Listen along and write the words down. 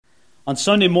On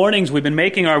Sunday mornings, we've been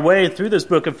making our way through this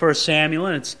book of 1 Samuel,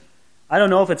 and I don't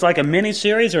know if it's like a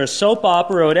mini-series or a soap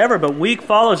opera or whatever, but week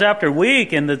follows after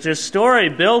week, and this story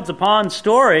builds upon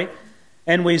story.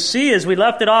 And we see, as we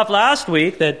left it off last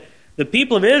week, that the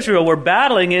people of Israel were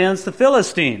battling against the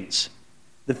Philistines.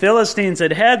 The Philistines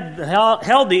had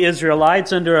held the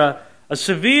Israelites under a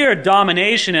severe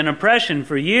domination and oppression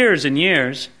for years and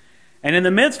years. And in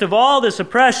the midst of all this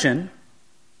oppression,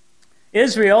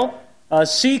 Israel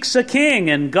seeks a king,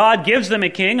 and God gives them a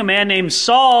king, a man named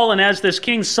Saul. And as this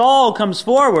King Saul comes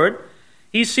forward,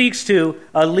 he seeks to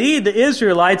lead the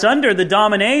Israelites under the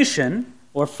domination,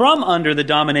 or from under the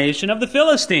domination of the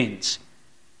Philistines.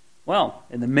 Well,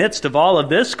 in the midst of all of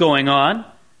this going on,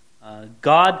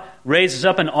 God raises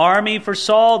up an army for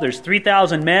Saul. There's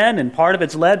 3,000 men, and part of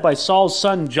it's led by Saul's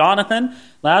son Jonathan.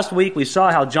 Last week we saw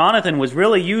how Jonathan was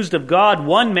really used of God,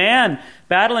 one man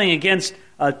battling against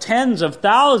tens of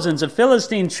thousands of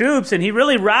Philistine troops, and he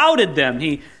really routed them.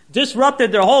 He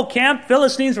disrupted their whole camp.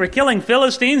 Philistines were killing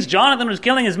Philistines. Jonathan was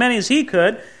killing as many as he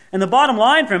could. And the bottom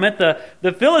line from it,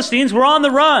 the Philistines were on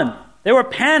the run. They were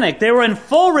panicked. They were in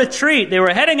full retreat. They were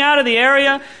heading out of the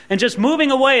area and just moving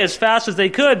away as fast as they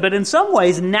could. But in some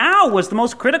ways, now was the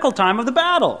most critical time of the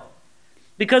battle.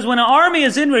 Because when an army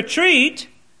is in retreat,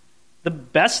 the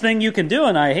best thing you can do,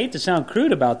 and I hate to sound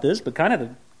crude about this, but kind of the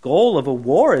goal of a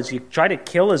war is you try to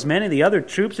kill as many of the other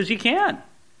troops as you can.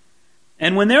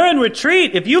 And when they're in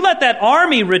retreat, if you let that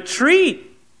army retreat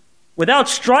without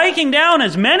striking down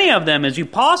as many of them as you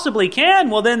possibly can,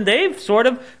 well, then they've sort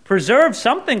of preserved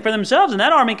something for themselves, and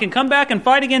that army can come back and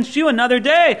fight against you another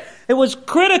day. It was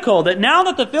critical that now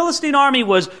that the Philistine army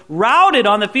was routed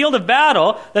on the field of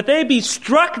battle, that they be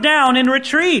struck down in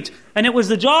retreat. And it was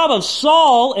the job of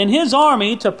Saul and his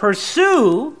army to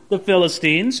pursue the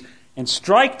Philistines and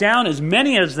strike down as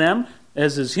many of them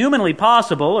as is humanly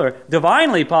possible or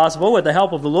divinely possible with the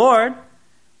help of the Lord.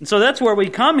 And so that's where we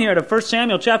come here to 1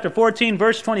 Samuel chapter 14,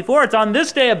 verse 24. It's on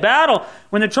this day of battle,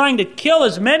 when they're trying to kill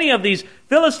as many of these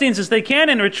Philistines as they can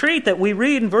in retreat, that we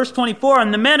read in verse 24,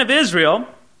 "And the men of Israel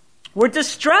were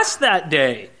distressed that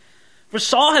day. For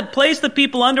Saul had placed the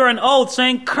people under an oath,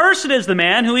 saying, 'Cursed is the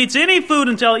man who eats any food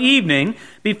until evening,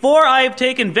 before I have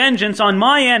taken vengeance on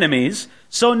my enemies.'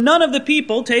 So none of the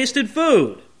people tasted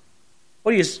food."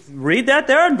 Well, you read that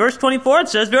there in verse 24. It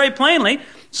says very plainly,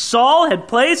 Saul had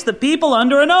placed the people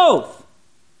under an oath.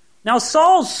 Now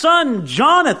Saul's son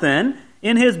Jonathan,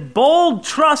 in his bold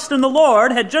trust in the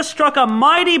Lord, had just struck a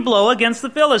mighty blow against the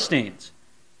Philistines.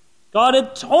 God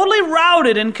had totally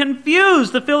routed and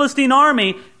confused the Philistine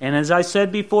army. And as I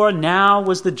said before, now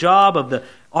was the job of the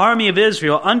army of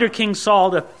Israel under King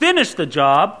Saul to finish the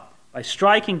job by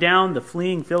striking down the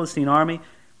fleeing Philistine army.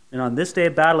 And on this day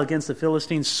of battle against the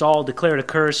Philistines, Saul declared a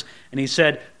curse, and he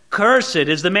said, "Cursed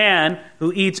is the man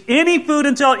who eats any food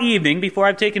until evening, before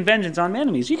I've taken vengeance on my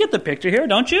enemies." You get the picture here,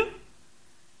 don't you?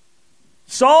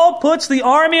 Saul puts the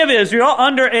army of Israel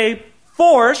under a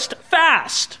forced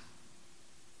fast.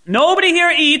 Nobody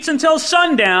here eats until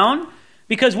sundown,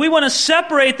 because we want to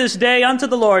separate this day unto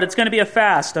the Lord. It's going to be a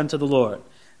fast unto the Lord.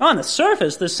 On the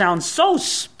surface, this sounds so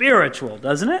spiritual,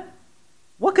 doesn't it?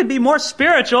 What could be more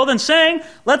spiritual than saying,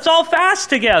 let's all fast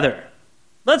together?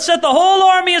 Let's set the whole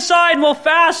army aside and we'll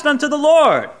fast unto the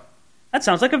Lord. That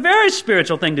sounds like a very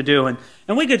spiritual thing to do. And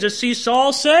we could just see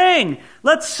Saul saying,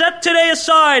 let's set today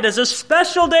aside as a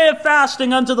special day of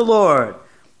fasting unto the Lord.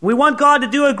 We want God to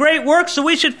do a great work, so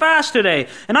we should fast today.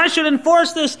 And I should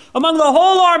enforce this among the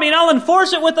whole army, and I'll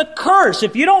enforce it with a curse.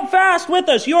 If you don't fast with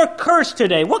us, you're cursed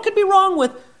today. What could be wrong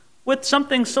with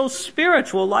something so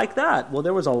spiritual like that? Well,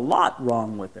 there was a lot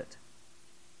wrong with it.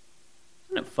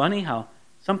 Isn't it funny how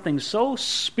something so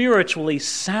spiritually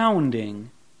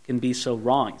sounding can be so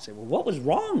wrong? You say, well, what was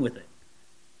wrong with it?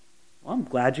 Well, I'm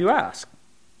glad you asked.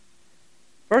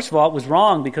 First of all, it was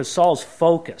wrong because Saul's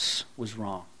focus was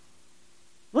wrong.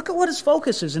 Look at what his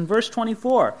focus is in verse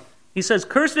 24. He says,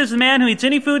 "Cursed is the man who eats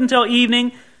any food until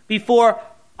evening, before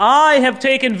I have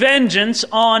taken vengeance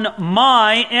on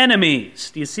my enemies."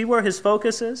 Do you see where his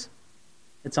focus is?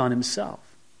 It's on himself.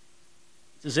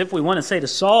 It's as if we want to say to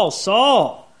Saul,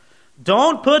 Saul,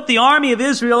 don't put the army of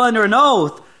Israel under an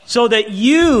oath so that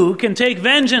you can take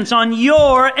vengeance on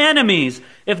your enemies.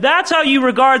 If that's how you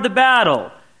regard the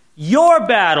battle,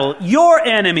 your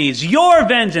enemies, your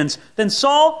vengeance, then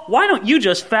Saul, why don't you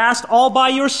just fast all by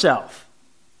yourself?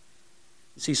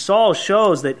 You see, Saul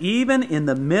shows that even in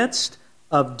the midst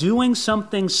of doing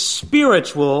something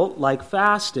spiritual like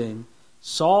fasting,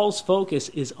 Saul's focus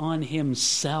is on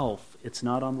himself. It's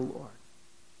not on the Lord.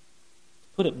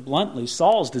 Put it bluntly,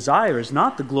 Saul's desire is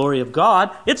not the glory of God,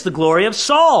 it's the glory of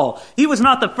Saul. He was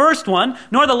not the first one,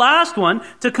 nor the last one,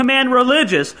 to command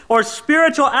religious or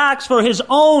spiritual acts for his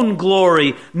own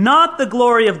glory, not the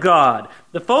glory of God.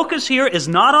 The focus here is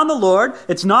not on the Lord,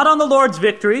 it's not on the Lord's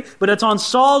victory, but it's on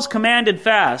Saul's commanded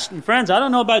fast. And friends, I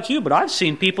don't know about you, but I've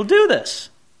seen people do this.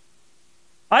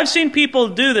 I've seen people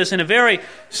do this in a very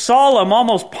solemn,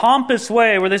 almost pompous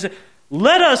way, where they say,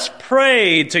 "Let us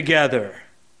pray together."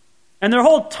 And their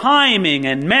whole timing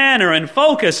and manner and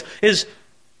focus is,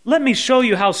 let me show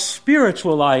you how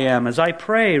spiritual I am as I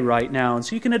pray right now, and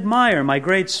so you can admire my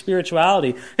great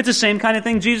spirituality. It's the same kind of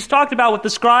thing Jesus talked about with the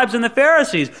scribes and the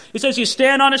Pharisees. He says you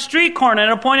stand on a street corner at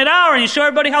an appointed hour and you show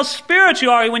everybody how spiritual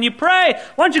you are when you pray.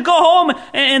 Why don't you go home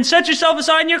and set yourself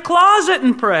aside in your closet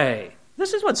and pray?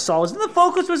 This is what Saul was. The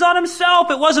focus was on himself.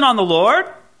 It wasn't on the Lord.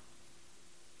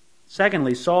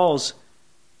 Secondly, Saul's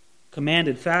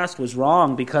commanded fast was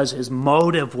wrong because his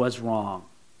motive was wrong.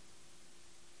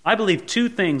 I believe two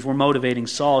things were motivating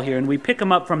Saul here, and we pick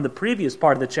them up from the previous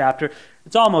part of the chapter.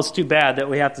 It's almost too bad that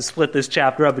we have to split this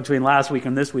chapter up between last week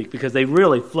and this week because they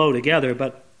really flow together.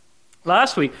 But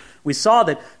last week, we saw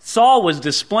that Saul was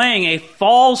displaying a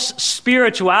false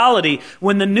spirituality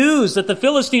when the news that the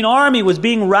Philistine army was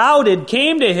being routed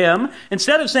came to him.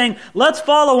 Instead of saying, let's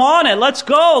follow on it, let's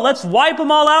go, let's wipe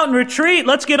them all out and retreat,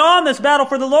 let's get on this battle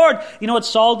for the Lord. You know what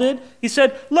Saul did? He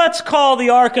said, let's call the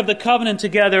Ark of the Covenant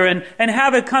together and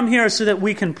have it come here so that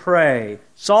we can pray.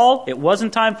 Saul, it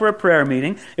wasn't time for a prayer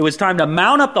meeting. It was time to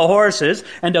mount up the horses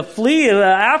and to flee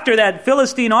after that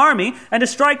Philistine army and to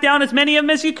strike down as many of them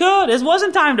as you could. It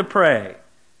wasn't time to pray.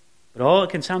 But it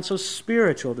can sound so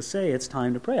spiritual to say it's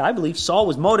time to pray. I believe Saul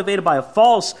was motivated by a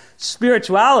false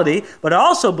spirituality, but I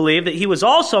also believe that he was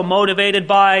also motivated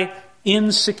by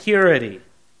insecurity.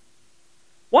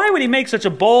 Why would he make such a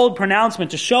bold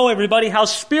pronouncement to show everybody how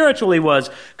spiritual he was?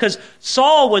 Because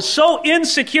Saul was so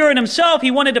insecure in himself,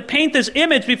 he wanted to paint this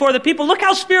image before the people. Look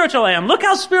how spiritual I am. Look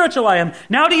how spiritual I am.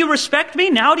 Now do you respect me?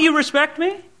 Now do you respect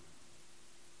me?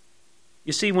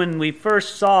 You see, when we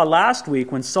first saw last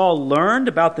week, when Saul learned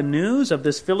about the news of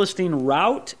this Philistine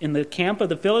rout in the camp of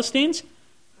the Philistines,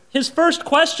 his first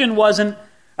question wasn't,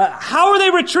 how are they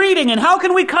retreating, and how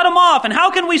can we cut them off, and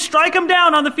how can we strike them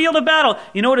down on the field of battle?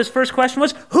 You know what his first question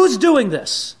was? Who's doing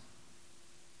this?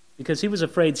 Because he was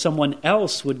afraid someone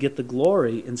else would get the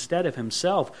glory instead of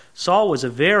himself. Saul was a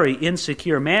very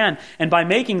insecure man, and by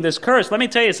making this curse, let me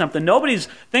tell you something, nobody's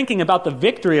thinking about the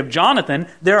victory of Jonathan.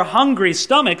 Their hungry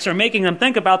stomachs are making them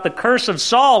think about the curse of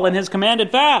Saul and his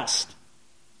commanded fast.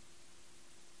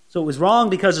 So it was wrong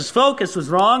because his focus was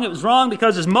wrong. It was wrong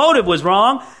because his motive was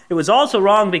wrong. It was also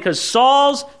wrong because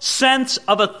Saul's sense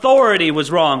of authority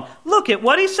was wrong. Look at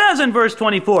what he says in verse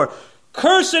 24.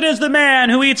 Cursed is the man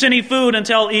who eats any food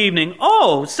until evening.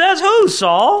 Oh, says who,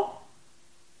 Saul?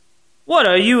 What,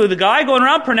 are you the guy going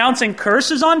around pronouncing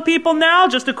curses on people now,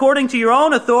 just according to your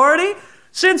own authority?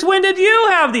 Since when did you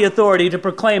have the authority to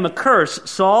proclaim a curse,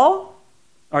 Saul?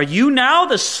 Are you now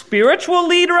the spiritual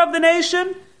leader of the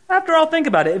nation? After all, think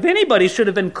about it. If anybody should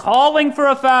have been calling for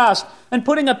a fast and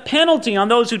putting a penalty on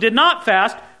those who did not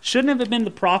fast, shouldn't it have been the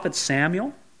prophet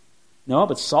Samuel? No,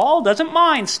 but Saul doesn't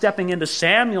mind stepping into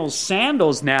Samuel's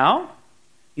sandals now.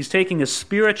 He's taking a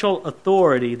spiritual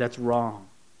authority that's wrong.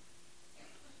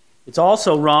 It's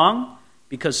also wrong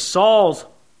because Saul's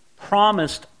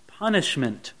promised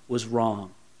punishment was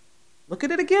wrong. Look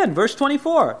at it again, verse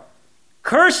 24.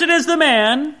 Cursed is the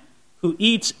man who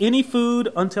eats any food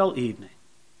until evening.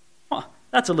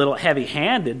 That's a little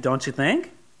heavy-handed, don't you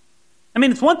think? I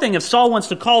mean, it's one thing if Saul wants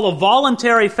to call a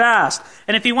voluntary fast,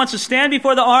 and if he wants to stand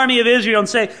before the army of Israel and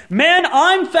say, men,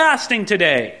 I'm fasting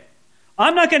today.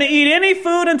 I'm not going to eat any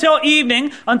food until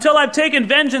evening, until I've taken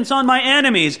vengeance on my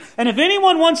enemies. And if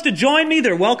anyone wants to join me,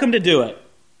 they're welcome to do it.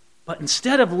 But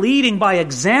instead of leading by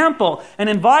example and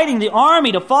inviting the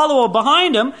army to follow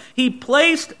behind him, he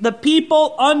placed the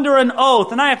people under an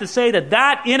oath. And I have to say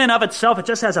that in and of itself, it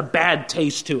just has a bad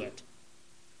taste to it.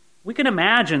 We can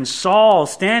imagine Saul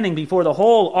standing before the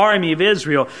whole army of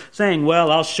Israel saying,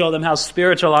 well, I'll show them how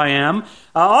spiritual I am.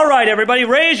 All right, everybody,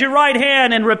 raise your right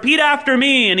hand and repeat after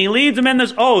me. And he leads them in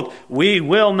this oath. We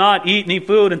will not eat any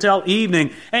food until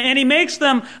evening. And he makes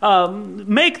them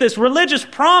make this religious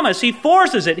promise. He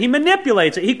forces it. He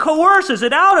manipulates it. He coerces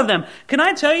it out of them. Can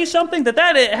I tell you something?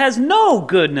 That has no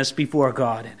goodness before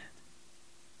God in it.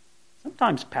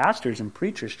 Sometimes pastors and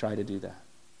preachers try to do that.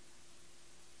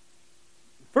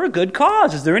 For a good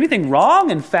cause. Is there anything wrong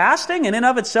in fasting in and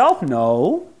of itself?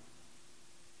 No.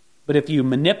 But if you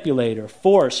manipulate or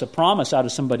force a promise out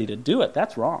of somebody to do it,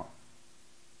 that's wrong.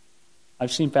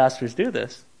 I've seen pastors do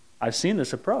this. I've seen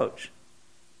this approach.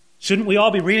 Shouldn't we all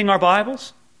be reading our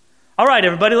Bibles? All right,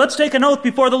 everybody, let's take an oath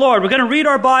before the Lord. We're going to read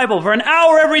our Bible for an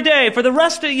hour every day for the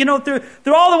rest of,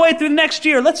 through all the way through next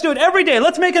year. Let's do it every day.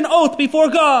 Let's make an oath before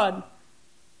God.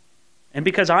 And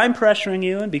because I'm pressuring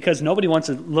you and because nobody wants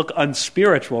to look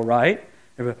unspiritual, right?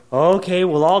 Okay,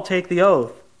 we'll all take the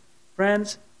oath.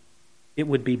 Friends, it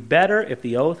would be better if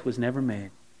the oath was never made.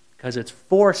 Because it's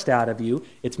forced out of you.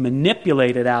 It's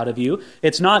manipulated out of you.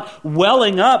 It's not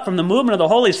welling up from the movement of the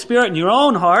Holy Spirit in your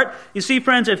own heart. You see,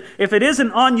 friends, if it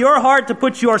isn't on your heart to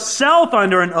put yourself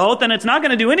under an oath, then it's not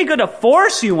going to do any good to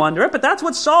force you under it. But that's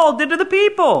what Saul did to the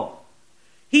people.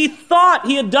 He thought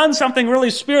he had done something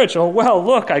really spiritual. Well,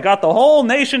 look, I got the whole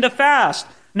nation to fast.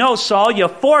 No, Saul, you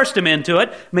forced him into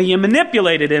it. You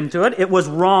manipulated him to it. It was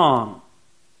wrong.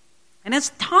 And his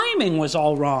timing was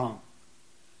all wrong.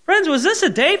 Friends, was this a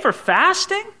day for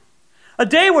fasting? A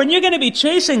day when you're going to be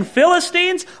chasing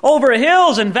Philistines over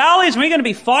hills and valleys, when you're going to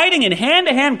be fighting in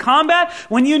hand-to-hand combat,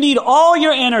 when you need all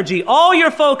your energy, all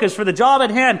your focus for the job at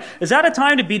hand. Is that a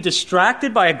time to be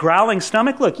distracted by a growling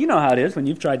stomach? Look, you know how it is when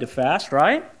you've tried to fast,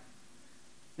 right?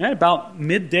 Yeah, about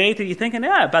midday, you're thinking,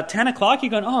 about 10 o'clock,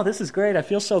 you're going, oh, this is great. I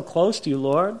feel so close to you,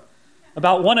 Lord.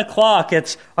 About 1 o'clock,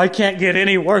 it's, I can't get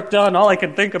any work done. All I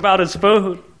can think about is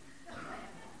food.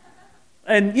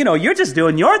 And, you're just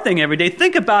doing your thing every day.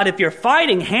 Think about if you're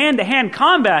fighting hand-to-hand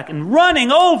combat and running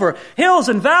over hills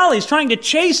and valleys trying to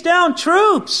chase down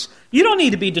troops. You don't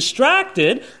need to be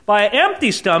distracted by an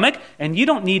empty stomach, and you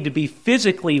don't need to be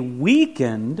physically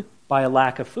weakened by a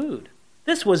lack of food.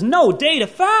 This was no day to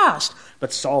fast.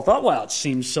 But Saul thought, well, it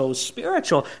seems so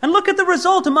spiritual. And look at the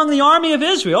result among the army of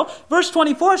Israel. Verse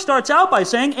 24 starts out by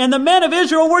saying, and the men of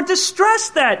Israel were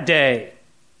distressed that day.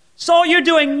 Saul, you're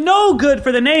doing no good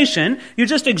for the nation. You're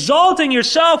just exalting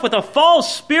yourself with a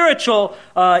false spiritual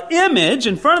image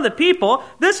in front of the people.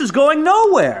 This is going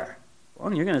nowhere.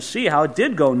 Well, you're going to see how it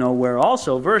did go nowhere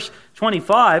also. Verse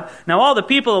 25, now all the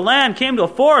people of the land came to a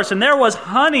forest, and there was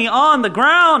honey on the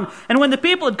ground. And when the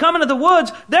people had come into the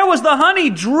woods, there was the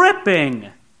honey dripping.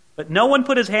 But no one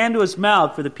put his hand to his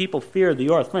mouth, for the people feared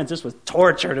the oath. Friends, this was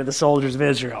torture to the soldiers of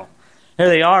Israel. Here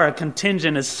they are, a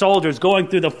contingent of soldiers going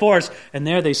through the forest, and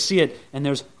there they see it, and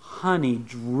there's honey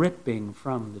dripping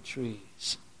from the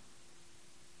trees.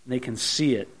 And they can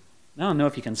see it. I don't know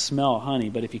if you can smell honey,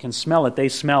 but if you can smell it, they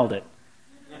smelled it.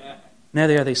 Now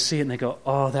they see it and they go,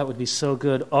 oh, that would be so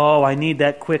good. Oh, I need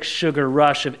that quick sugar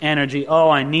rush of energy. Oh,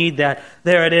 I need that.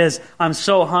 There it is. I'm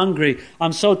so hungry.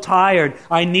 I'm so tired.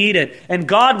 I need it. And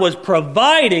God was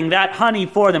providing that honey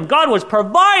for them. God was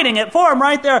providing it for them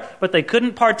right there. But they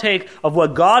couldn't partake of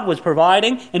what God was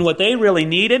providing and what they really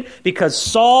needed because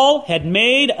Saul had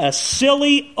made a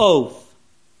silly oath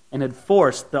and had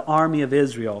forced the army of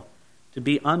Israel to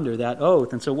be under that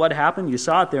oath. And so what happened? You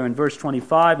saw it there in verse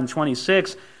 25 and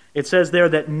 26. It says there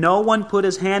that no one put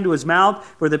his hand to his mouth,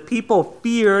 for the people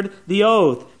feared the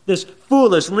oath. This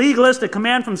foolish, legalistic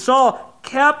command from Saul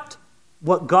kept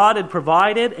what God had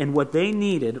provided and what they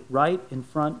needed right in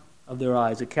front of their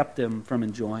eyes. It kept them from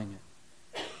enjoying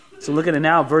it. So look at it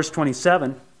now, verse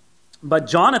 27. But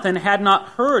Jonathan had not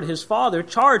heard his father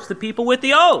charge the people with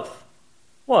the oath.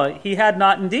 Well, he had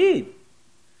not indeed.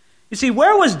 You see,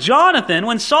 where was Jonathan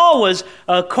when Saul was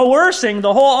coercing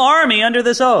the whole army under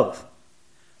this oath?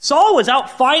 Saul was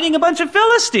out fighting a bunch of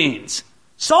Philistines.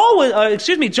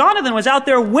 Jonathan was out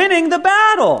there winning the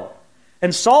battle.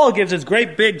 And Saul gives his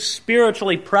great big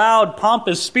spiritually proud,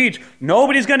 pompous speech.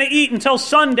 Nobody's going to eat until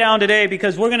sundown today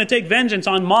because we're going to take vengeance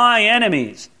on my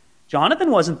enemies. Jonathan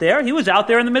wasn't there. He was out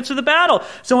there in the midst of the battle.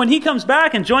 So when he comes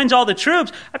back and joins all the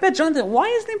troops, I bet Jonathan, why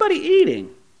isn't anybody eating?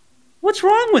 What's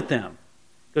wrong with them?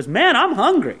 He goes, man, I'm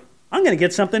hungry. I'm going to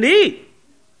get something to eat.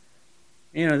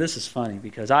 This is funny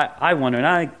because I wonder, when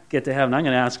I get to heaven, I'm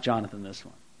going to ask Jonathan this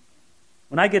one.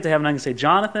 When I get to heaven, I'm going to say,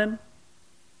 Jonathan,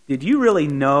 did you really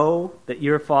know that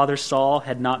your father Saul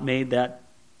had not made that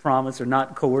promise or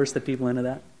not coerced the people into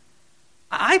that?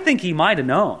 I think he might have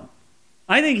known.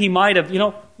 I think he might have,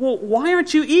 well, why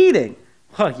aren't you eating?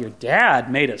 Well, your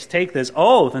dad made us take this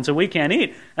oath, and so we can't eat.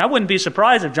 And I wouldn't be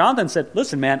surprised if Jonathan said,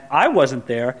 listen, man, I wasn't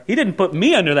there. He didn't put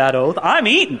me under that oath. I'm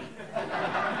eating.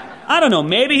 I don't know.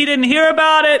 Maybe he didn't hear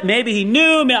about it. Maybe he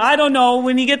knew. I don't know.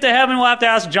 When you get to heaven, we'll have to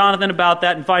ask Jonathan about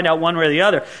that and find out one way or the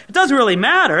other. It doesn't really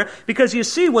matter because you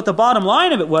see what the bottom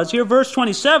line of it was. Here, verse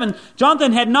 27,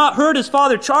 Jonathan had not heard his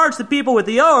father charge the people with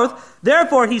the oath.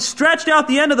 Therefore, he stretched out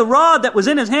the end of the rod that was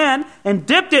in his hand and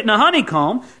dipped it in a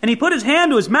honeycomb. And he put his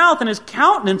hand to his mouth and his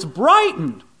countenance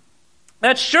brightened.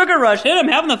 That sugar rush hit him,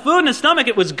 having the food in his stomach.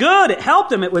 It was good. It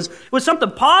helped him. It was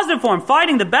something positive for him,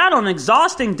 fighting the battle on an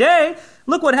exhausting day.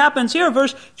 Look what happens here,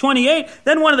 verse 28.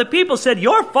 Then one of the people said,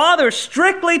 your father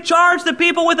strictly charged the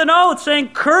people with an oath, saying,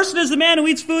 cursed is the man who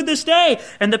eats food this day.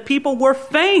 And the people were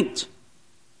faint.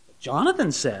 But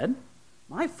Jonathan said,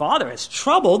 my father has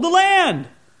troubled the land.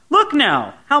 Look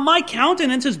now, how my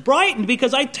countenance is brightened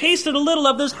because I tasted a little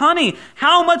of this honey.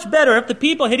 How much better if the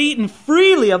people had eaten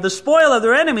freely of the spoil of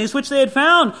their enemies which they had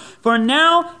found. For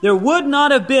now there would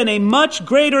not have been a much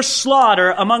greater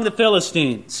slaughter among the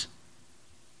Philistines.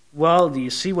 Well, do you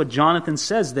see what Jonathan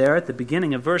says there at the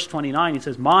beginning of verse 29? He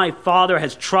says, my father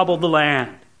has troubled the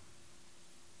land.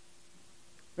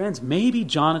 Friends, maybe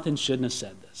Jonathan shouldn't have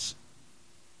said this.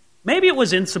 Maybe it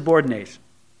was insubordination.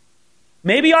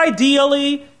 Maybe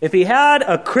ideally, if he had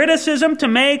a criticism to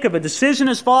make of a decision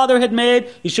his father had made,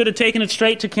 he should have taken it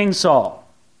straight to King Saul.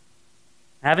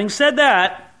 Having said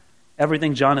that,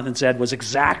 everything Jonathan said was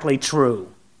exactly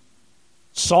true.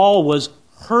 Saul was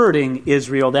hurting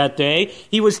Israel that day.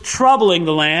 He was troubling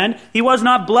the land. He was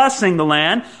not blessing the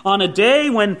land. On a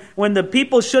day when the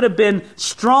people should have been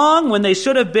strong, when they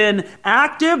should have been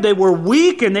active, they were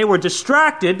weak and they were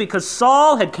distracted because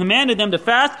Saul had commanded them to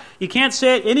fast. You can't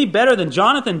say it any better than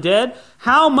Jonathan did.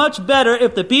 How much better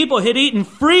if the people had eaten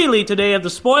freely today of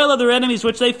the spoil of their enemies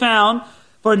which they found,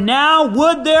 for now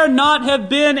would there not have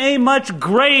been a much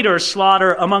greater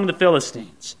slaughter among the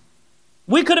Philistines?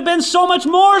 We could have been so much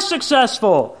more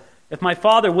successful if my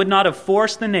father would not have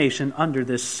forced the nation under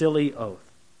this silly oath.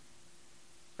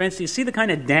 Friends, do you see the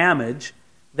kind of damage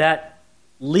that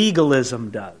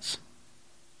legalism does?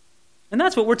 And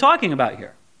that's what we're talking about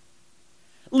here.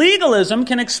 Legalism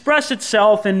can express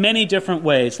itself in many different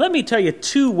ways. Let me tell you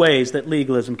 2 ways that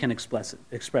legalism can express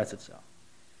itself.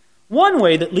 One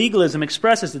way that legalism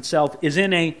expresses itself is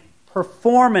in a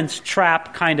performance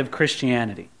trap kind of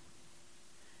Christianity.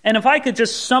 And if I could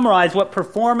just summarize what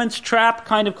performance trap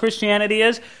kind of Christianity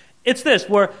is, it's this,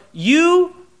 where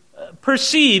you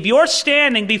perceive your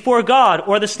standing before God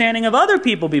or the standing of other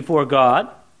people before God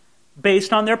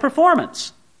based on their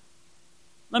performance.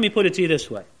 Let me put it to you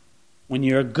this way. When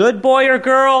you're a good boy or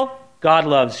girl, God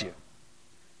loves you.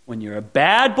 When you're a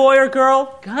bad boy or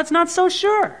girl, God's not so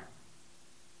sure.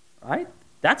 Right?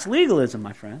 That's legalism,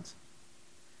 my friends.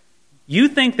 You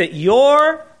think that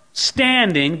your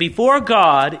standing before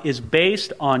God is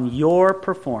based on your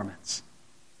performance.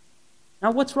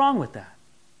 Now, what's wrong with that?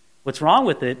 What's wrong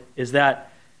with it is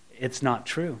that it's not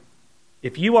true.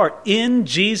 If you are in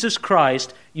Jesus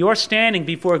Christ, your standing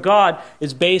before God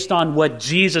is based on what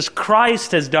Jesus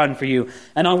Christ has done for you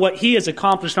and on what He has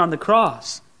accomplished on the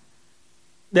cross.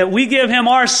 That we give Him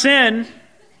our sin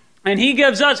and He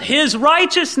gives us His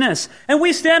righteousness. And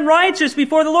we stand righteous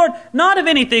before the Lord, not of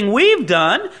anything we've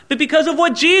done, but because of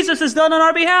what Jesus has done on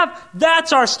our behalf.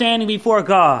 That's our standing before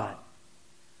God.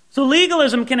 So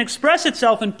legalism can express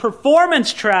itself in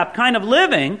performance trap kind of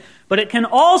living, but it can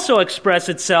also express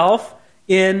itself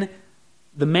in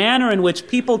the manner in which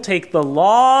people take the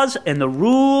laws and the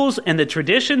rules and the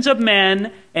traditions of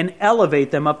men and elevate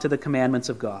them up to the commandments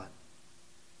of God.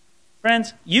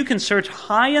 Friends, you can search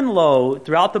high and low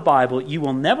throughout the Bible. You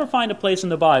will never find a place in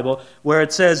the Bible where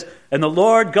it says, and the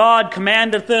Lord God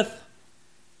commandeth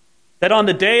that on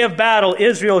the day of battle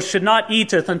Israel should not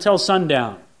eateth until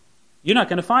sundown. You're not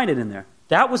going to find it in there.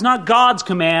 That was not God's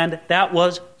command. That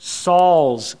was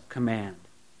Saul's command.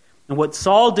 And what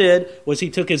Saul did was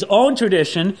he took his own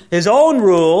tradition, his own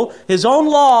rule, his own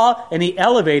law, and he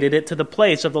elevated it to the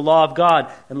place of the law of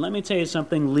God. And let me tell you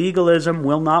something, legalism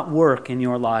will not work in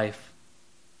your life.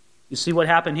 You see what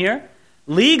happened here?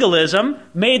 Legalism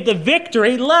made the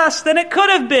victory less than it could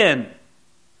have been.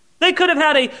 They could have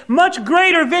had a much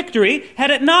greater victory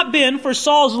had it not been for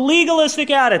Saul's legalistic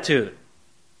attitude.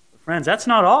 But friends, that's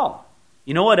not all.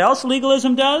 You know what else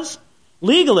legalism does?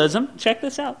 Legalism, check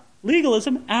this out,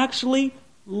 legalism actually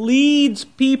leads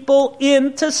people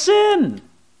into sin.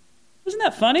 Isn't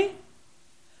that funny?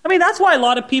 I mean, that's why a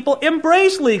lot of people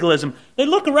embrace legalism. They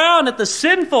look around at the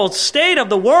sinful state of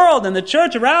the world and the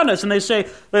church around us and they say,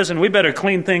 listen, we better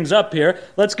clean things up here.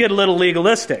 Let's get a little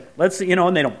legalistic.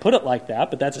 And they don't put it like that,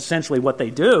 but that's essentially what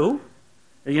they do.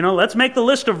 Let's make the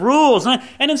list of rules. And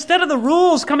instead of the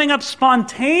rules coming up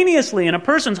spontaneously in a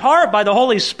person's heart by the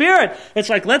Holy Spirit, it's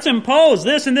like, let's impose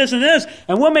this and this and this,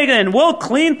 and we'll make it, and we'll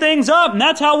clean things up, and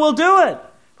that's how we'll do it.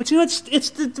 But it's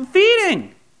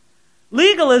defeating.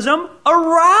 Legalism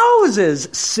arouses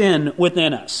sin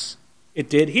within us. It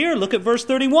did here. Look at verse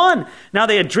 31. Now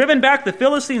they had driven back the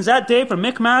Philistines that day from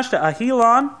Michmash to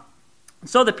Ahilan,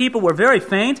 So the people were very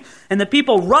faint, and the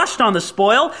people rushed on the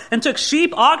spoil and took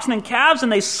sheep, oxen, and calves,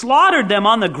 and they slaughtered them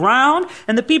on the ground,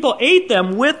 and the people ate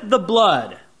them with the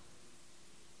blood.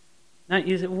 Now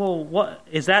you say, well, what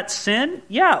is that sin?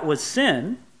 Yeah, it was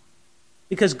sin,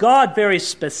 because God very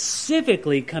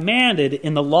specifically commanded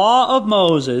in the law of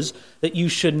Moses that you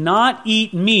should not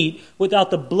eat meat without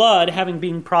the blood having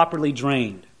been properly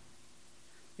drained.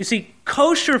 You see,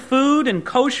 kosher food and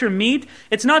kosher meat,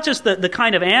 it's not just the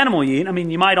kind of animal you eat. I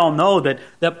mean, you might all know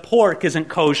that pork isn't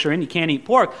kosher and you can't eat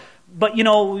pork. But,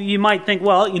 you might think,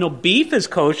 well, beef is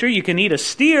kosher. You can eat a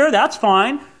steer, that's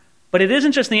fine. But it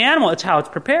isn't just the animal, it's how it's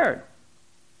prepared.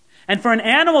 And for an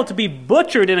animal to be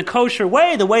butchered in a kosher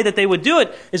way, the way that they would do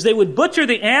it is they would butcher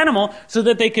the animal so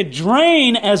that they could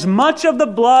drain as much of the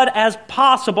blood as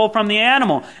possible from the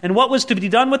animal. And what was to be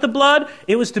done with the blood?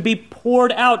 It was to be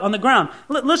poured out on the ground.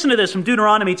 Listen to this from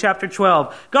Deuteronomy chapter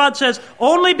 12. God says,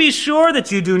 "Only be sure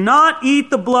that you do not eat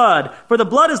the blood, for the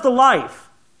blood is the life.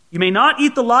 You may not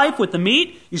eat the life with the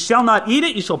meat. You shall not eat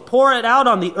it. You shall pour it out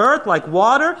on the earth like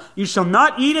water. You shall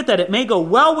not eat it, that it may go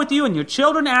well with you and your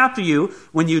children after you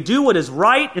when you do what is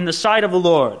right in the sight of the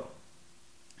Lord."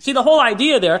 See, the whole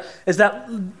idea there is that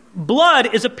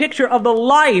blood is a picture of the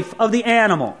life of the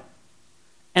animal.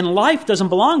 And life doesn't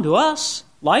belong to us.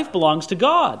 Life belongs to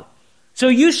God. So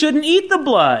you shouldn't eat the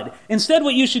blood. Instead,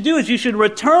 what you should do is you should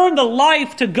return the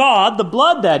life to God, the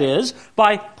blood that is,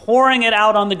 by pouring it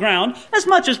out on the ground as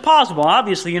much as possible.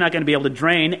 Obviously, you're not going to be able to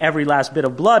drain every last bit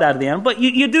of blood out of the animal, but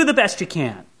you do the best you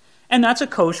can. And that's a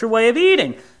kosher way of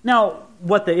eating. Now,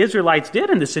 what the Israelites did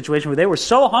in this situation where they were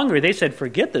so hungry, they said,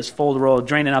 forget this folded roll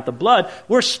draining out the blood.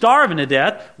 We're starving to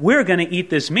death. We're going to eat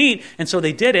this meat. And so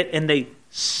they did it, and they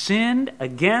sinned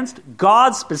against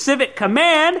God's specific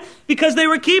command because they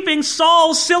were keeping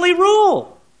Saul's silly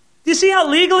rule. Do you see how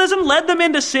legalism led them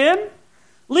into sin?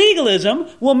 Legalism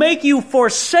will make you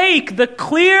forsake the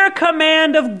clear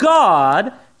command of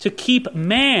God to keep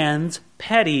man's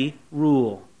petty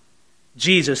rule.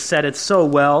 Jesus said it so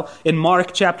well in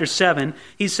Mark chapter 7.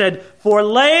 He said, "For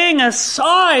laying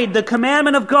aside the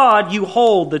commandment of God, you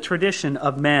hold the tradition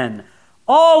of men.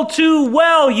 All too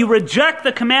well you reject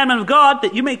the commandment of God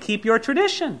that you may keep your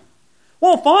tradition."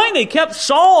 Well, fine, they kept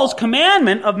Saul's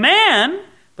commandment of man,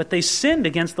 but they sinned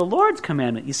against the Lord's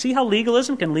commandment. You see how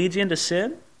legalism can lead you into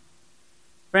sin?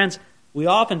 Friends, we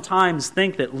oftentimes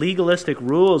think that legalistic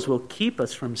rules will keep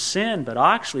us from sin, but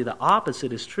actually the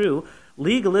opposite is true.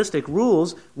 Legalistic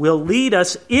rules will lead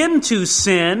us into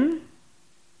sin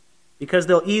because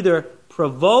they'll either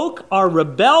provoke our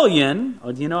rebellion.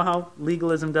 Oh, do you know how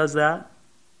legalism does that?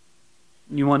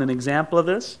 You want an example of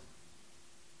this?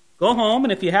 Go home,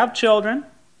 and if you have children,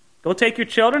 go take your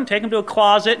children, take them to a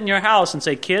closet in your house and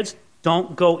say, "Kids,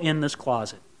 don't go in this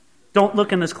closet. Don't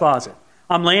look in this closet.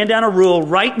 I'm laying down a rule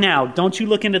right now. Don't you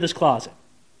look into this closet."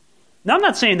 Now, I'm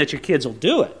not saying that your kids will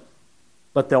do it,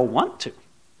 but they'll want to.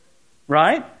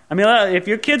 Right? I mean, if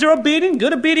your kids are obedient,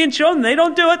 good obedient children, they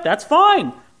don't do it, that's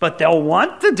fine. But they'll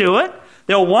want to do it.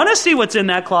 They'll want to see what's in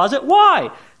that closet.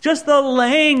 Why? Just the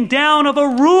laying down of a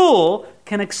rule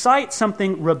can excite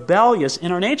something rebellious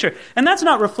in our nature. And that's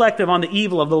not reflective on the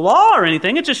evil of the law or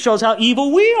anything. It just shows how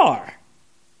evil we are.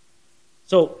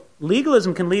 So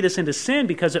legalism can lead us into sin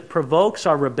because it provokes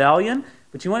our rebellion.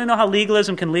 But you want to know how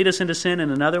legalism can lead us into sin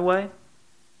in another way?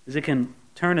 Is it can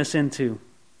turn us into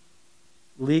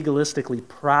legalistically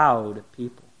proud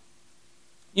people.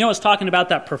 I was talking about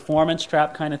that performance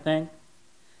trap kind of thing.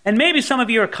 And maybe some of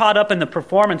you are caught up in the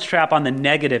performance trap on the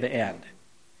negative end.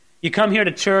 You come here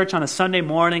to church on a Sunday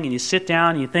morning and you sit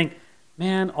down and you think,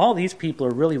 man, all these people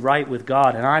are really right with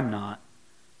God and I'm not.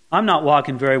 I'm not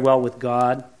walking very well with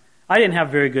God. I didn't have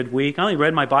a very good week. I only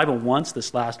read my Bible once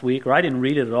this last week, or I didn't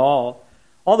read it at all.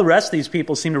 All the rest of these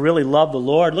people seem to really love the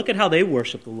Lord. Look at how they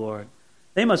worship the Lord.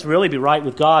 They must really be right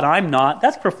with God. I'm not.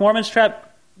 That's performance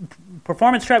trap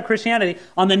Christianity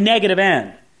on the negative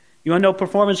end. You want to know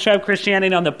performance trap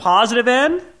Christianity on the positive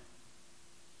end?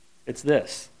 It's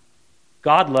this.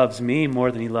 God loves me more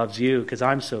than he loves you because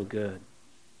I'm so good.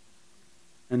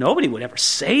 And nobody would ever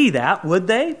say that, would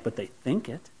they? But they think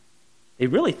it. They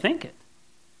really think it.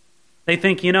 They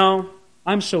think,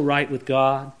 I'm so right with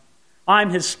God. I'm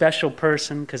his special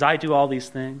person because I do all these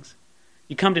things.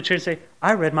 You come to church and say,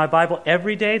 I read my Bible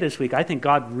every day this week. I think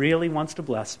God really wants to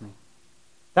bless me.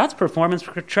 That's performance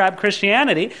trap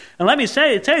Christianity. And let me tell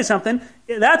you something,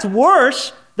 that's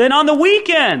worse than on the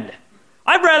weekend.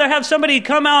 I'd rather have somebody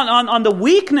come out on the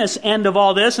weakness end of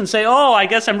all this and say, I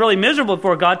guess I'm really miserable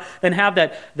before God, than have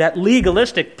that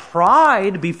legalistic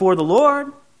pride before the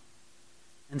Lord.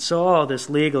 And so, this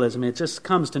legalism, it just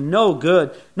comes to no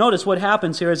good. Notice what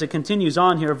happens here as it continues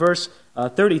on here, verse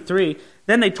 33.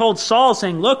 Then they told Saul,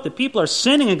 saying, look, the people are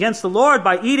sinning against the Lord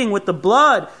by eating with the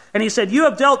blood. And he said, you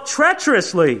have dealt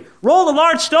treacherously. Roll the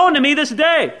large stone to me this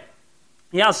day.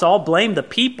 Yeah, Saul blamed the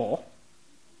people.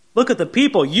 Look at the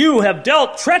people. You have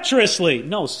dealt treacherously.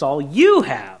 No, Saul, you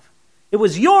have. It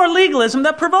was your legalism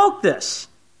that provoked this.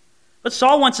 But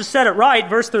Saul wants to set it right.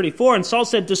 Verse 34, and Saul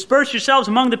said, disperse yourselves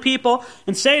among the people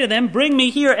and say to them, bring me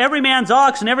here every man's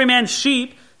ox and every man's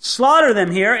sheep. Slaughter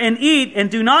them here and eat, and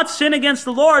do not sin against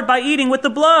the Lord by eating with the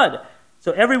blood.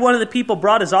 So every one of the people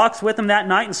brought his ox with him that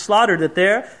night and slaughtered it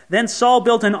there. Then Saul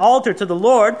built an altar to the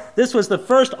Lord. This was the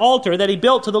first altar that he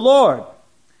built to the Lord.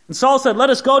 And Saul said, let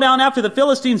us go down after the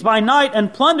Philistines by night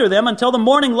and plunder them until the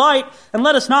morning light, and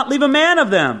let us not leave a man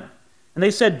of them. And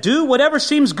they said, do whatever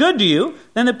seems good to you.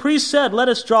 Then the priest said, let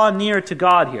us draw near to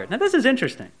God here. Now this is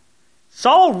interesting.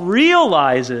 Saul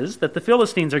realizes that the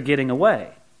Philistines are getting away.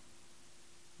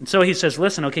 And so he says,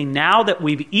 listen, okay, now that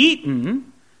we've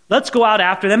eaten, let's go out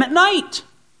after them at night.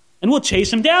 And we'll chase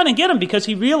them down and get them, because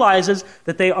he realizes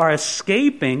that they are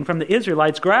escaping from the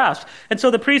Israelites' grasp. And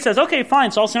so the priest says, okay, fine,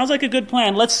 Saul, sounds like a good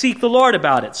plan. Let's seek the Lord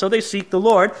about it. So they seek the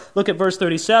Lord. Look at verse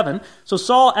 37. So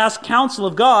Saul asked counsel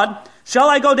of God, shall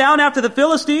I go down after the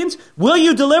Philistines? Will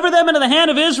you deliver them into the hand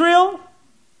of Israel?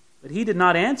 But he did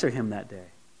not answer him that day.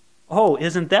 Oh,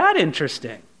 isn't that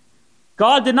interesting?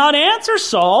 God did not answer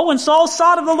Saul when Saul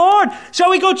sought of the Lord.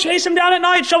 Shall we go chase him down at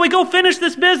night? Shall we go finish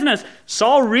this business?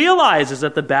 Saul realizes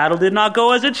that the battle did not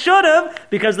go as it should have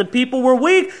because the people were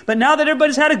weak. But now that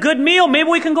everybody's had a good meal, maybe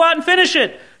we can go out and finish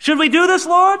it. Should we do this,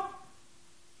 Lord?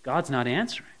 God's not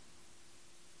answering.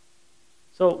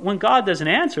 So when God doesn't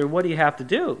answer, what do you have to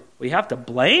do? Well, you have to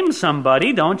blame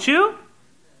somebody, don't you?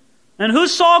 And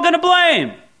who's Saul going to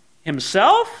blame?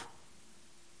 Himself?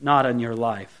 Not on your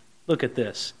life. Look at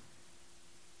this.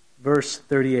 Verse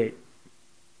 38.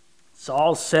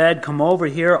 Saul said, come over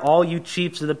here, all you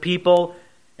chiefs of the people,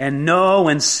 and know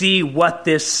and see what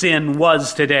this sin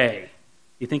was today.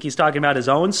 You think he's talking about his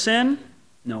own sin?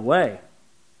 No way.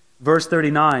 Verse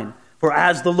 39. For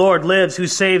as the Lord lives, who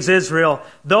saves Israel,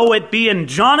 though it be in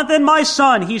Jonathan my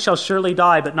son, he shall surely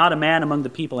die. But not a man among the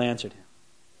people answered him.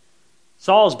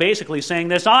 Saul's basically saying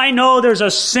this, I know there's a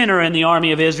sinner in the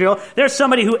army of Israel. There's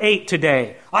somebody who ate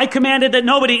today. I commanded that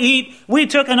nobody eat. We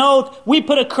took an oath. We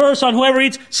put a curse on whoever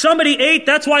eats. Somebody ate.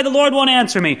 That's why the Lord won't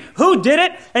answer me. Who did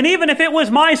it? And even if it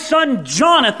was my son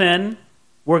Jonathan,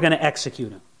 we're going to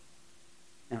execute him.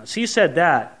 Now, as he said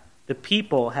that, the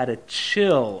people had a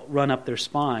chill run up their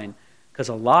spine, because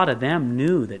a lot of them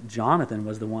knew that Jonathan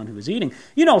was the one who was eating.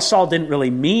 You know, Saul didn't really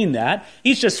mean that.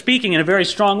 He's just speaking in a very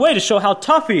strong way to show how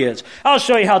tough he is. I'll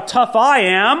show you how tough I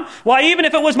am. Why, even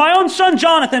if it was my own son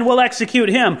Jonathan, we'll execute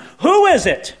him. Who is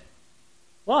it?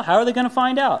 Well, how are they going to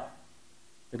find out?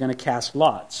 They're going to cast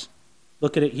lots.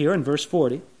 Look at it here in verse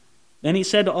 40. Then he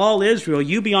said to all Israel,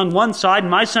 you be on one side, and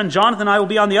my son Jonathan and I will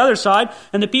be on the other side.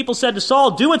 And the people said to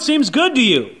Saul, do what seems good to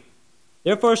you.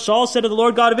 Therefore Saul said to the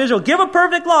Lord God of Israel, give a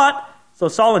perfect lot. So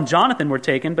Saul and Jonathan were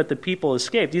taken, but the people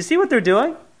escaped. Do you see what they're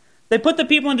doing? They put the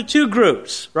people into two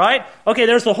groups, right? Okay,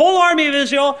 there's the whole army of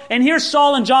Israel, and here's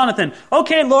Saul and Jonathan.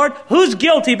 Okay, Lord, who's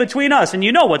guilty between us? And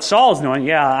you know what Saul's knowing.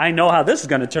 Yeah, I know how this is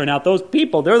going to turn out. Those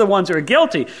people, they're the ones who are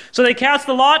guilty. So they cast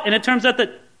the lot, and it turns out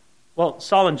that, well,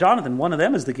 Saul and Jonathan, one of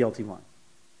them is the guilty one.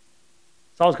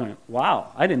 Saul's going,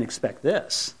 wow, I didn't expect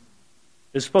this.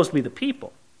 It's supposed to be the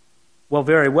people. Well,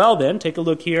 very well then. Take a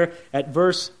look here at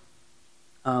verse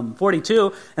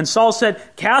 42. And Saul said,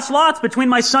 cast lots between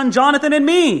my son Jonathan and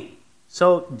me.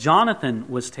 So Jonathan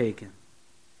was taken.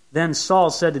 Then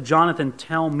Saul said to Jonathan,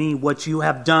 tell me what you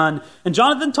have done. And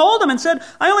Jonathan told him and said,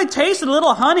 I only tasted a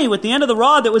little honey with the end of the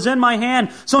rod that was in my hand.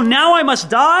 So now I must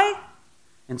die?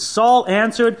 And Saul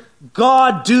answered,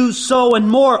 God do so and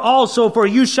more also, for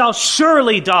you shall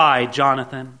surely die,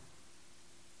 Jonathan.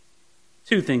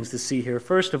 Two things to see here.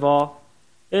 First of all,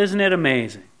 isn't it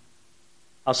amazing?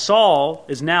 Saul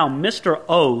is now Mr.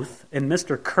 Oath and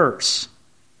Mr. Curse.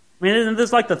 I mean, isn't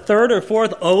this like the third or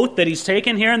fourth oath that he's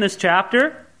taken here in this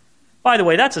chapter? By the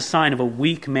way, that's a sign of a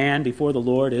weak man before the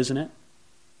Lord, isn't it?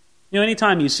 You know,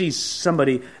 anytime you see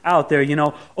somebody out there, you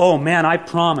know, oh man, I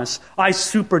promise. I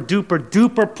super duper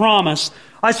duper promise.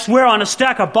 I swear on a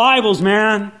stack of Bibles,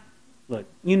 man. Look,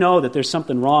 you know that there's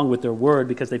something wrong with their word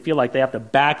because they feel like they have to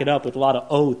back it up with a lot of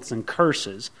oaths and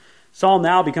curses. Saul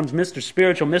now becomes Mr.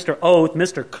 Spiritual, Mr. Oath,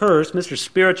 Mr. Curse, Mr.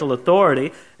 Spiritual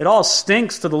Authority. It all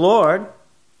stinks to the Lord.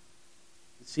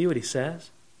 See what he says?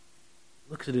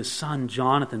 He looks at his son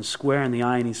Jonathan square in the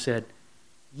eye and he said,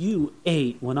 you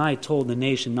ate when I told the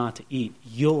nation not to eat.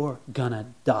 You're gonna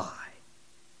die.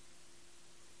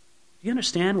 Do you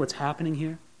understand what's happening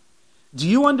here? Do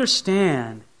you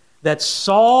understand that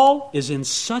Saul is in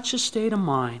such a state of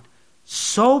mind,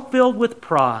 so filled with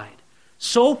pride,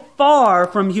 so far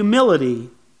from humility,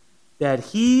 that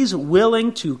he's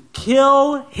willing to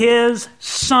kill his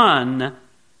son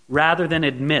rather than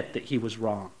admit that he was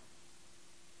wrong?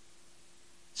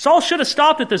 Saul should have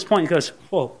stopped at this point. He goes,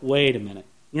 "Oh, wait a minute.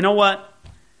 You know what?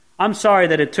 I'm sorry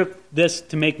that it took this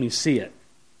to make me see it.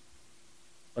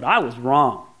 But I was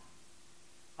wrong.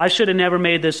 I should have never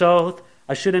made this oath.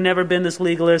 I should have never been this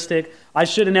legalistic. I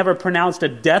should have never pronounced a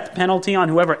death penalty on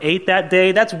whoever ate that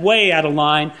day. That's way out of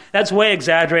line. That's way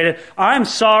exaggerated. I'm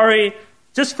sorry.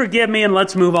 Just forgive me and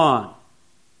let's move on."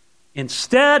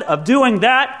 Instead of doing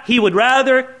that, he would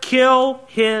rather kill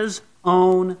his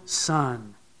own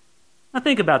son. Now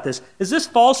think about this. Is this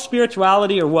false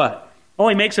spirituality or what? Oh,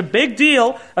 he makes a big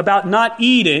deal about not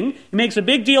eating. He makes a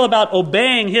big deal about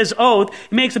obeying his oath.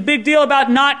 He makes a big deal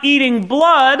about not eating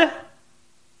blood.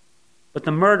 But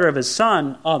the murder of his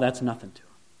son, oh, that's nothing to him.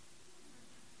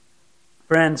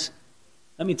 Friends,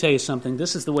 let me tell you something.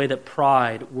 This is the way that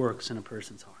pride works in a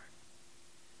person's heart.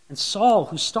 And Saul,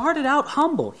 who started out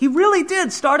humble, he really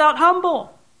did start out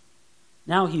humble.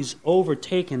 Now he's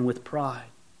overtaken with pride.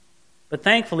 But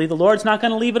thankfully, the Lord's not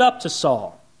going to leave it up to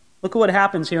Saul. Look at what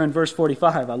happens here in verse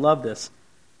 45. I love this.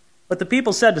 But the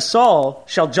people said to Saul,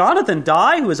 "Shall Jonathan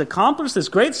die, who has accomplished this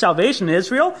great salvation in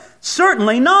Israel?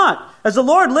 Certainly not. As the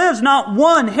Lord lives, not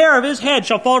one hair of his head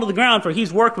shall fall to the ground, for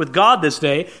he's worked with God this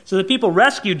day." So the people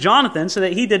rescued Jonathan so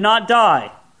that he did not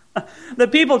die. The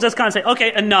people just kind of say,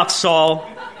 "Okay, enough, Saul.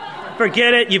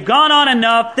 Forget it. You've gone on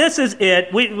enough. This is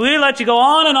it. We let you go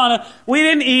on and on. We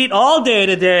didn't eat all day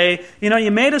today.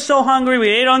 You made us so hungry. We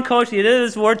ate unkosher. You did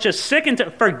this. We're just sick and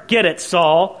forget it,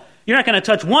 Saul. You're not going to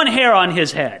touch one hair on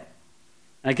his head."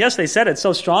 I guess they said it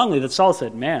so strongly that Saul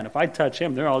said, "Man, if I touch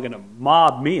him, they're all going to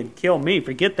mob me and kill me.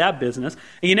 Forget that business."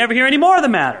 And you never hear any more of the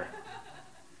matter.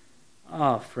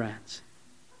 Oh, friends.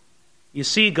 You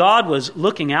see, God was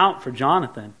looking out for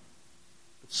Jonathan.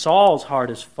 Saul's heart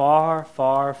is far,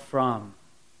 far from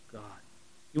God.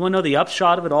 You want to know the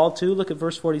upshot of it all too? Look at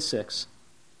verse 46.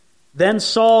 Then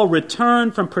Saul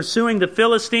returned from pursuing the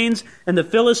Philistines, and the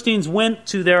Philistines went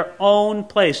to their own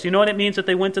place. Do you know what it means that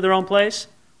they went to their own place?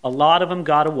 A lot of them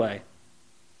got away.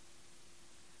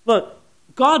 Look,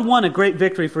 God won a great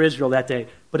victory for Israel that day,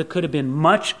 but it could have been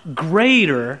much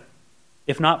greater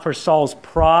if not for Saul's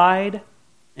pride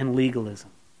and legalism.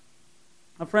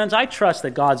 Now, friends, I trust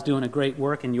that God's doing a great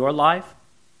work in your life.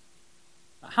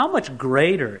 How much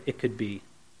greater it could be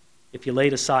if you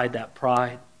laid aside that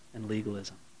pride and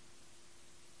legalism.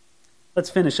 Let's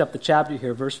finish up the chapter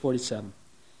here, verse 47.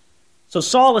 So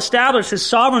Saul established his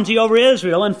sovereignty over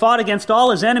Israel and fought against all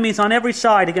his enemies on every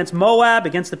side, against Moab,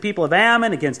 against the people of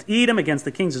Ammon, against Edom, against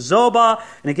the kings of Zobah,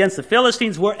 and against the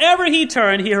Philistines. Wherever he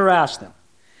turned, he harassed them.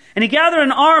 And he gathered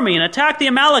an army and attacked the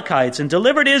Amalekites and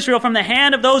delivered Israel from the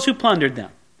hand of those who plundered them.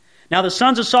 Now the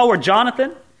sons of Saul were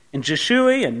Jonathan and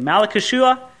Jeshui and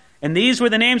Malchishua, and these were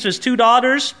the names of his two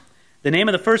daughters. The name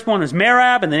of the firstborn was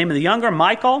Merab, and the name of the younger,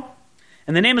 Michal.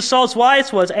 And the name of Saul's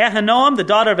wife was Ahinoam, the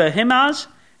daughter of Ahimaaz.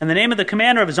 And the name of the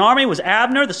commander of his army was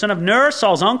Abner, the son of Ner,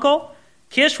 Saul's uncle.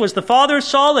 Kish was the father of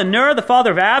Saul, and Ner, the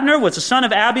father of Abner, was the son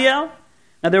of Abiel.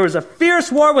 Now there was a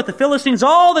fierce war with the Philistines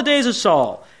all the days of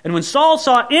Saul. And when Saul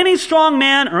saw any strong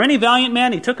man or any valiant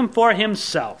man, he took him for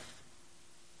himself.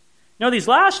 These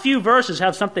last few verses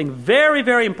have something very,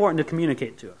 very important to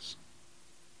communicate to us.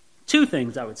 Two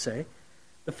things, I would say.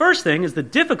 The first thing is the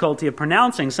difficulty of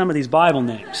pronouncing some of these Bible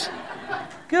names.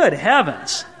 Good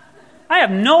heavens. I have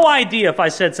no idea if I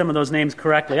said some of those names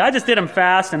correctly. I just did them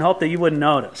fast and hoped that you wouldn't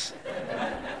notice.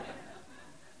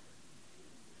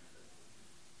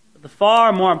 But the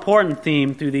far more important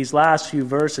theme through these last few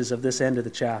verses of this end of the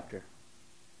chapter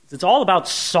is it's all about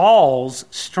Saul's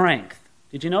strength.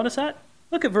 Did you notice that?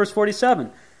 Look at verse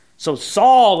 47. So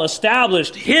Saul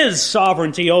established his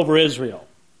sovereignty over Israel.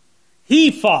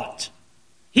 He fought.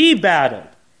 He battled.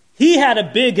 He had a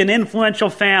big and influential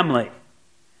family.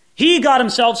 He got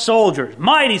himself soldiers,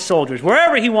 mighty soldiers,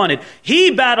 wherever he wanted.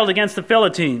 He battled against the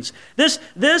Philistines.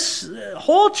 This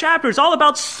whole chapter is all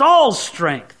about Saul's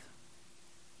strength.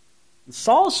 And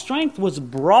Saul's strength was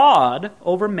broad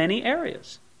over many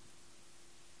areas.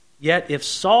 Yet if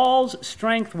Saul's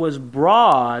strength was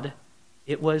broad,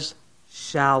 it was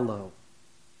shallow.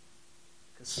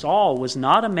 Because Saul was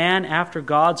not a man after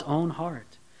God's own heart.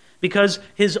 Because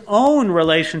his own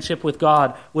relationship with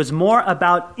God was more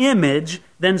about image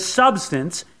than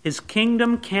substance, his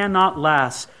kingdom cannot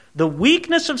last. The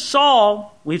weakness of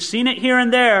Saul, we've seen it here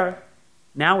and there,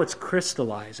 now it's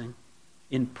crystallizing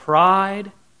in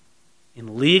pride,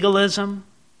 in legalism,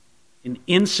 in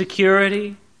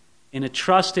insecurity, in a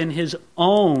trust in his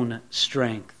own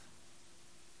strength.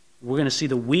 We're going to see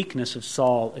the weakness of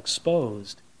Saul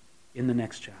exposed in the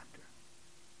next chapter.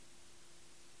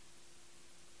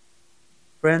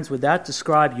 Friends, would that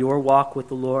describe your walk with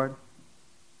the Lord?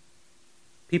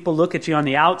 People look at you on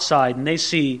the outside and they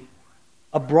see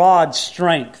a broad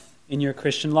strength in your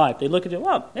Christian life. They look at you,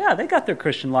 well, yeah, they got their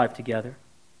Christian life together.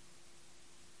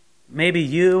 Maybe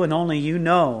you and only you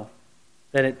know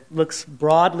that it looks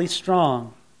broadly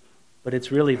strong, but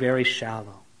it's really very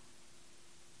shallow.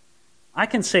 I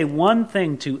can say one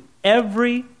thing to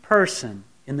every person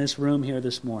in this room here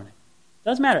this morning.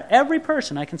 Doesn't matter. Every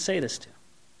person I can say this to.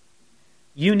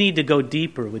 You need to go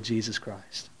deeper with Jesus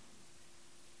Christ.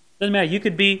 Doesn't matter. You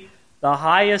could be the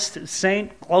highest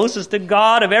saint, closest to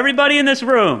God of everybody in this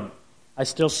room. I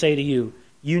still say to you,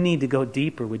 you need to go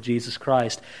deeper with Jesus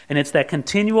Christ. And it's that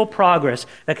continual progress,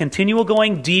 that continual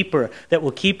going deeper that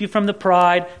will keep you from the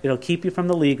pride, it'll keep you from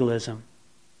the legalism.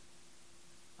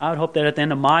 I would hope that at the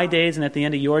end of my days and at the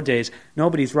end of your days,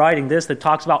 nobody's writing this that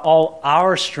talks about all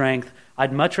our strength.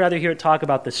 I'd much rather hear it talk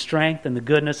about the strength and the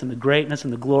goodness and the greatness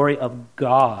and the glory of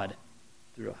God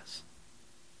through us.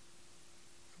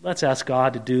 Let's ask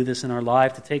God to do this in our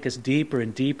life, to take us deeper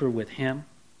and deeper with Him.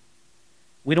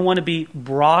 We don't want to be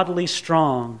broadly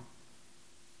strong,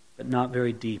 but not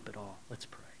very deep at all. Let's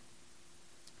pray.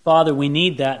 Father, we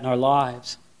need that in our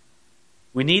lives.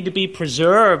 We need to be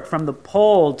preserved from the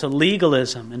pull to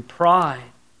legalism and pride.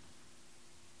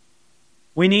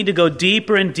 We need to go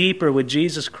deeper and deeper with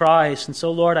Jesus Christ. And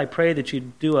so, Lord, I pray that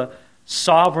you'd do a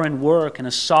sovereign work and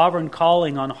a sovereign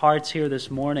calling on hearts here this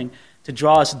morning to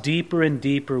draw us deeper and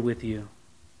deeper with you.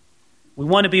 We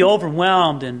want to be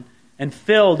overwhelmed and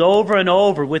filled over and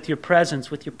over with your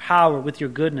presence, with your power, with your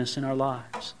goodness in our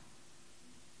lives.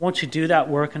 Won't you do that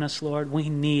work in us, Lord? We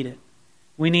need it.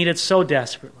 We need it so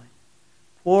desperately.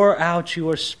 Pour out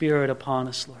your Spirit upon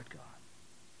us, Lord God.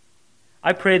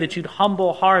 I pray that you'd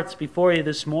humble hearts before you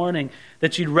this morning,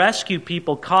 that you'd rescue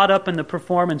people caught up in the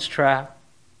performance trap,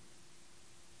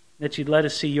 that you'd let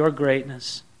us see your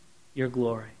greatness, your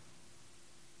glory.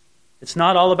 It's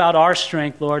not all about our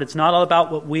strength, Lord. It's not all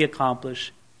about what we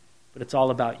accomplish, but it's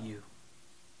all about you.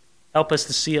 Help us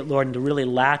to see it, Lord, and to really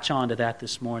latch on to that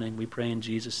this morning. We pray in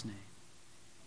Jesus' name.